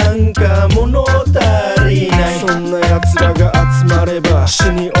近なんか物足りないそんな奴らが集まれば死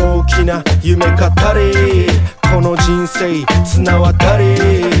に大きな夢語りこの人生綱渡り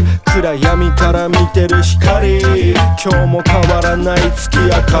暗闇から見てる光今日も変わらない月明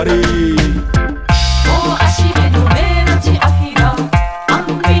かりもう足火の目立ちアヒラアン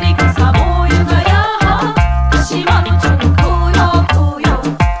フィリカサモユガヤ島のチョンコヨコヨ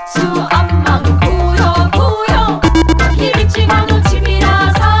スーアンマンコヨコヨ日々違うのちびら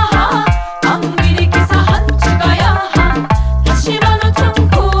さアンフィリキサハンチガヤ島のチョン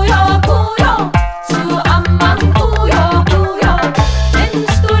コヨコヨスーアンマンコヨコヨテンス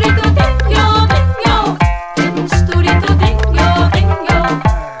トリートテンヨテンヨテンストリートテンヨテンヨ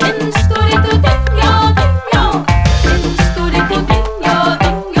テンストリートテンヨテンヨテンストリートテンヨテ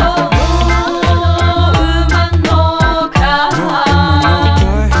ンヨ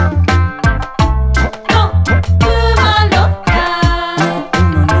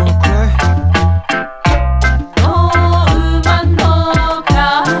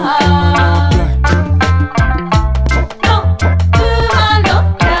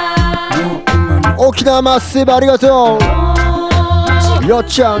沖縄マッシブありがとうよっ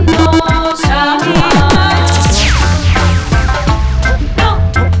ちゃん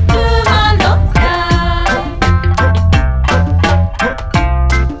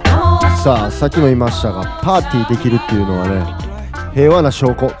さあさっきも言いましたがパーティーできるっていうのはね平和な証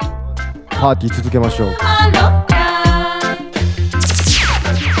拠パーティー続けましょう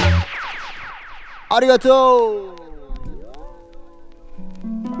ありがとう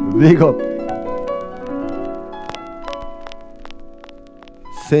ビッグアップ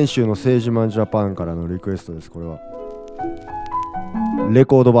先週の政治マンジャパンからのリクエストです。これはレ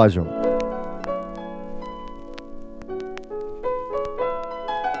コードバージョン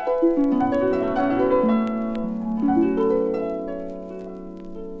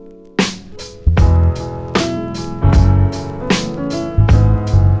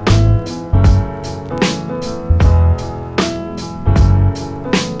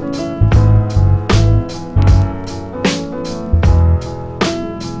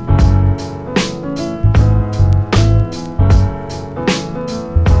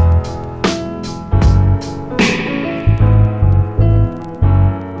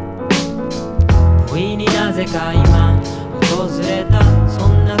ぜか今訪れたそ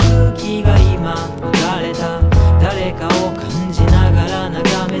んな空気が今流れた誰かを感じながら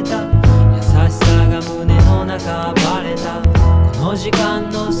眺めた優しさが胸の中暴れたこの時間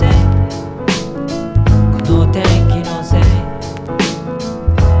のせいこの天気のせい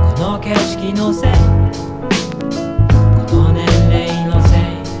この景色のせいこの年齢のせい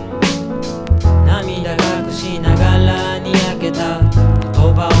涙隠しながらにやけた言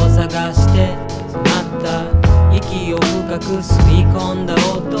葉を探して詰まった息を深く吸い込んだ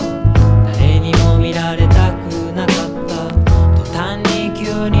音誰にも見られたくなかった途端に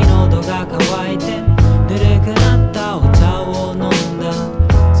急に喉が渇いてぬるくなったお茶を飲んだ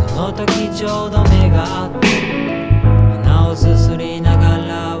その時ちょうど目が合って鼻をすすりなが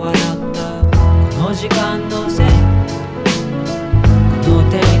ら笑ったこの時間のせいこの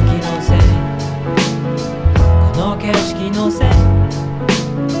天気のせいこの景色のせい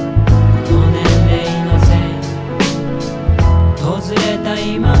この年齢のせい訪れた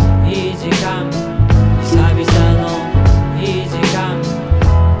今いい時間久々のいい時間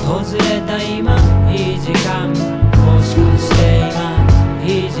訪れた今いい時間もしかして今い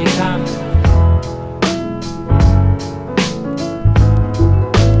い時間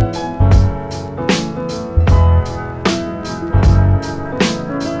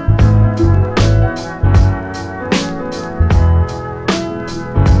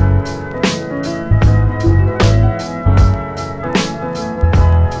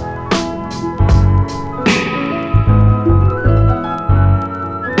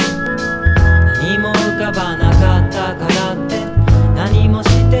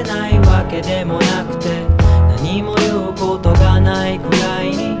でもなくて何も言うことがないくら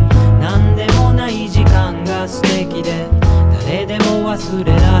いに何でもない時間が素敵で誰でも忘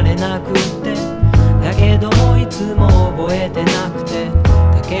れられなくってだけどもいつも覚えてなくて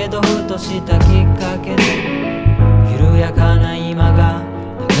だけどふとしたきっかけで緩やかな今が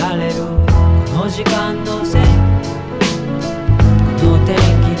流れるこの時間のせいこの天気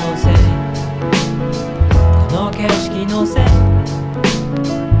のせいこの景色のせい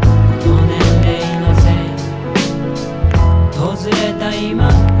訪れた今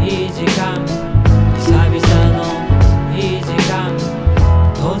いい時間久々のいい時間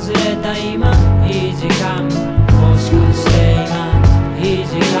訪れた今いい時間もしかして今いい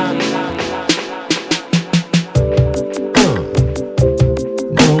時間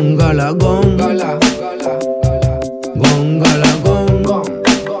ゴンガラゴンガラゴンガラゴンゴンゴ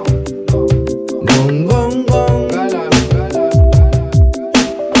ンゴンゴン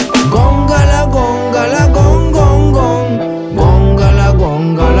ゴンガラゴンガラゴンゴンゴンゴンガラゴ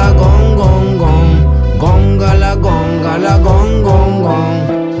ンガラゴンゴンゴンゴンガラゴンガラゴンゴンゴ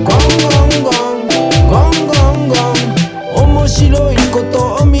ンゴンゴンゴンゴンゴンゴン面白いこ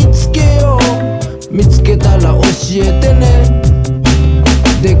とを見つけよう見つけたら教えてね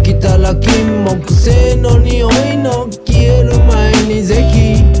できたら金木犀の匂いの消える前にぜ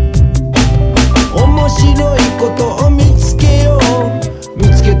ひ面白いことを見つけよう見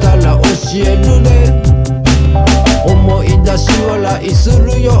つけたら教えるね思い出し笑いす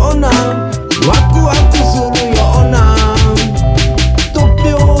るようなワクワクするような突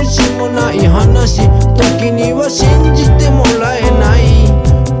拍子もない話時には信じてもらえない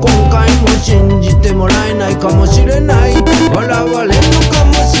今回も信じてもらえないかもしれない笑われるか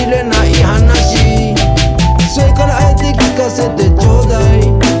もしれない話それからあえて聞かせてちょうだい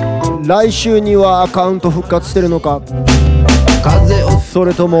来週にはアカウント復活してるのか風をそ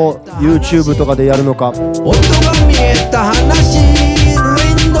れとも YouTube とかでやるのか音が見えた話リ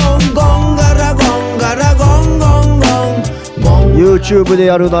ンドンゴンガラゴンガラゴンゴンゴン YouTube で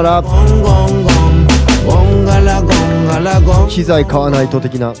やるならゴンゴンゴンゴンガラゴンガラゴン機材買わないと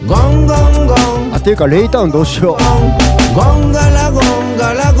的なゴンゴンゴンあていうかレイタウンどうしようゴンガラゴン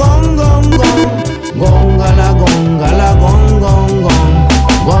ガラゴンゴンゴンゴンガラゴンガラゴンゴンゴン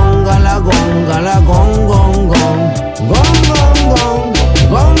ゴンガラゴンガラゴンゴンゴンゴンゴンゴン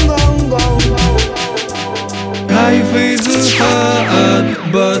ゴンゴンゴン Life is hard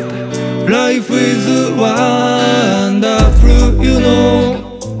but life is wonderful you know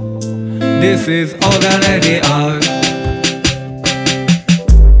This is already out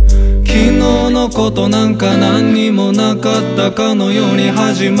昨日のことなんか何にもなかったかのように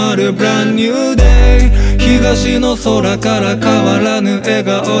始まる Brand new day 東の空から変わらぬ笑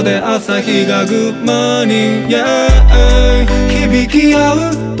顔で朝日が Good morning yeah 響き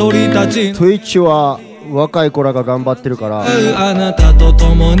合う鳥たち Twitch は若い子らが頑張ってるからあなたと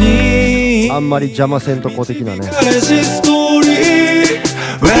共にあんまり邪魔せんとこ的なね彼氏ストーリー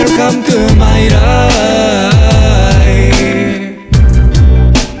Welcome to my life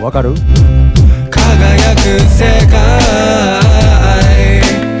わかる輝く世界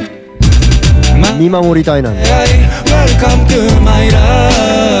見守りたいなんで Welcome to my life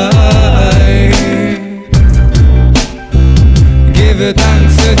Give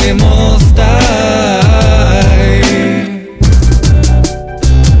thanks to the most high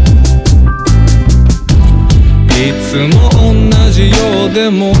いつも同じようで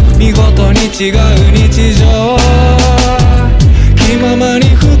も見事に違う日常気まま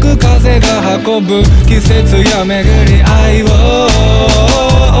に吹く風が運ぶ季節や巡り合いを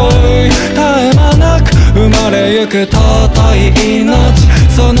絶え間なく生まれゆく尊い命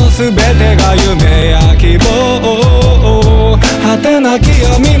その全てが夢や希望果てなき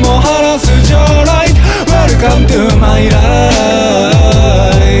闇も晴らす将来 Welcome to my life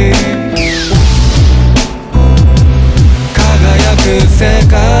輝く世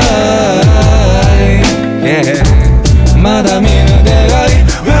界、yeahまだ見ぬ出会い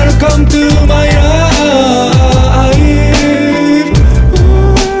Welcome to my life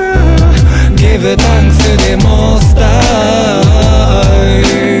Give thanks to the most high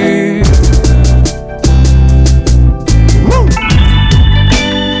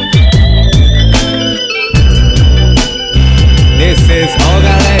This is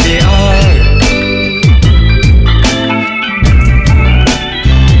Ogaworks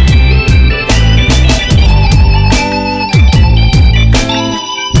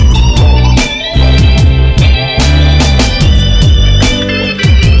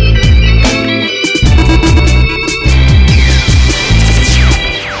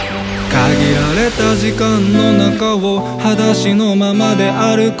時間の中を裸足のままで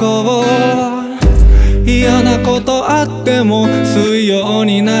歩こう嫌なことあっても水曜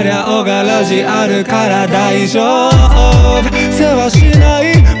になりゃオガラジあるから大丈夫世話しな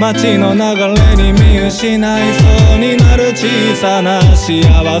い街の流れに見失いそうになる小さな幸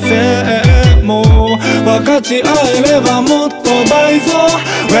せも分かち合えればもっと倍増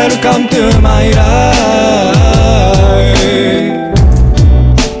Welcome to my life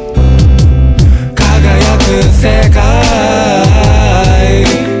世界、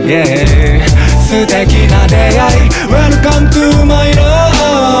yeah、素敵な出会い Welcome to my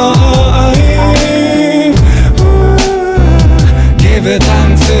life Give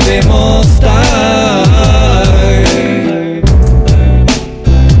thanks to the most high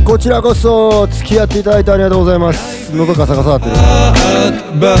こちらこそ付き合っていただいてありがとうございます。喉ガサガサってる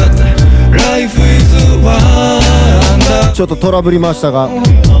ちょっとトラブりましたが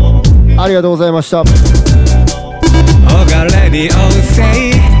ありがとうございました。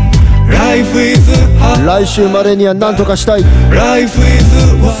来週までには何とかしたい。さ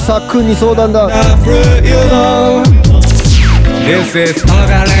っくんに相談だ。This is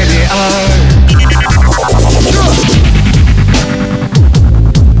Ogaworks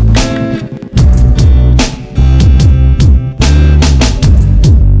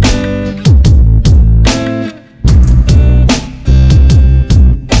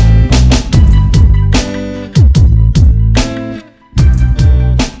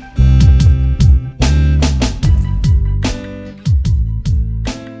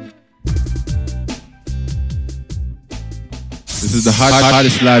This is the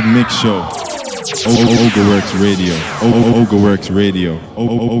hottest live mix show. Ogaworks Radio. Ogaworks Radio.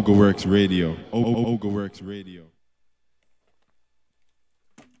 Ogaworks Radio. Ogaworks Radio.